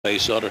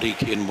Base oddity,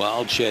 Ken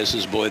Wild,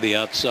 Chaz's boy the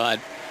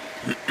outside.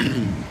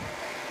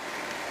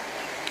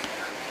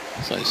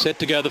 So set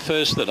to go the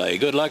first today.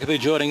 Good luck if they're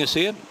joining us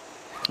here.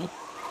 Oh,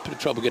 bit of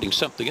trouble getting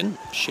something in.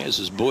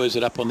 Chaz's boys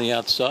it up on the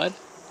outside.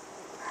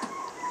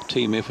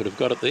 Team effort have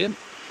got it there.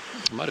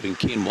 It might have been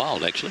Ken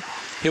Wild actually.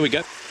 Here we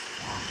go.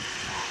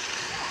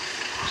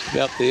 Just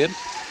about there.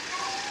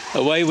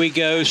 Away we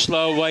go,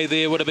 slow away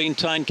there would have been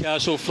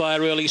Tynecastle,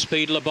 Flyer, early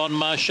speed, Le Bon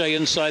Marché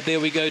inside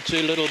there we go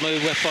to Little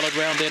Move, we're followed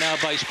round there now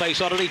by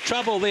Space Oddity,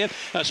 trouble there,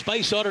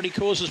 Space Oddity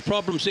causes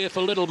problems there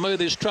for Little Move,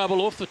 there's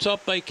trouble off the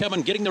top, they come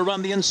and getting the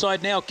run the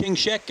inside now, King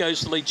Shaq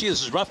goes to the lead, gee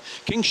this is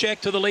rough, King Shaq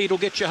to the lead will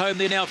get you home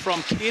there now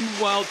from Ken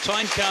Wild,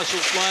 Tynecastle,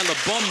 Flyer, Le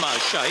Bon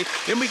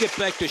Marché, then we get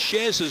back to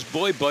Shaz's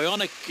boy,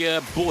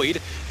 Bionic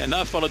Boyd, and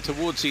now followed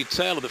towards the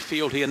tail of the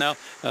field here now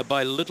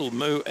by Little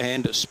Moo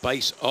and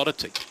Space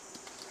Oddity.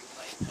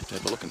 Have to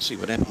have a look and see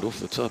what happened off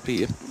the top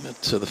here.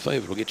 But the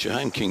favourite will get you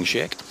home, King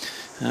Shaq.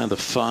 The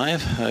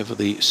 5 over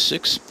the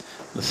 6,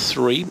 the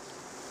 3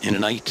 in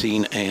an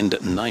 18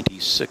 and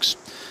 96.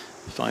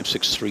 5,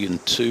 6, 3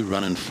 and 2,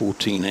 running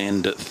 14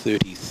 and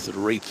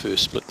 33.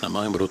 First split in a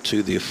moment or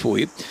two there for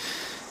you.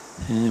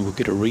 And we'll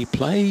get a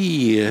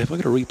replay. Have I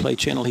got a replay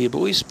channel here,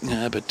 boys?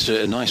 But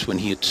a nice one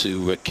here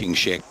to King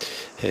Shaq.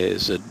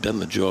 Has done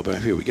the job.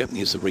 Here we go.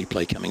 Here's the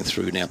replay coming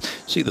through now.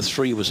 See, the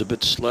 3 was a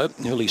bit slow.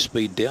 Early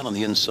speed down on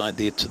the inside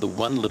there to the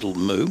 1 Little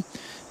Moo.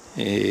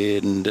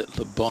 And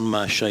Le Bon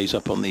Marché's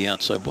up on the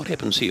outside. What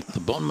happens here?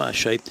 Le Bon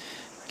Marché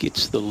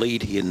gets the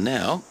lead here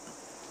now.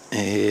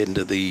 And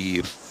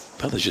the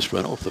others just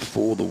run off the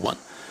 4, the 1.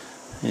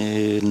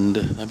 And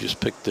I've just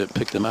picked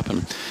them up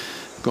and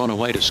gone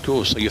away to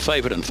score. So your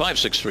favourite in 5,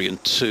 6, 3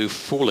 and 2,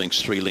 4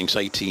 links, 3 links,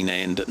 18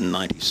 and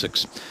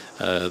 96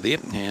 there.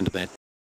 And that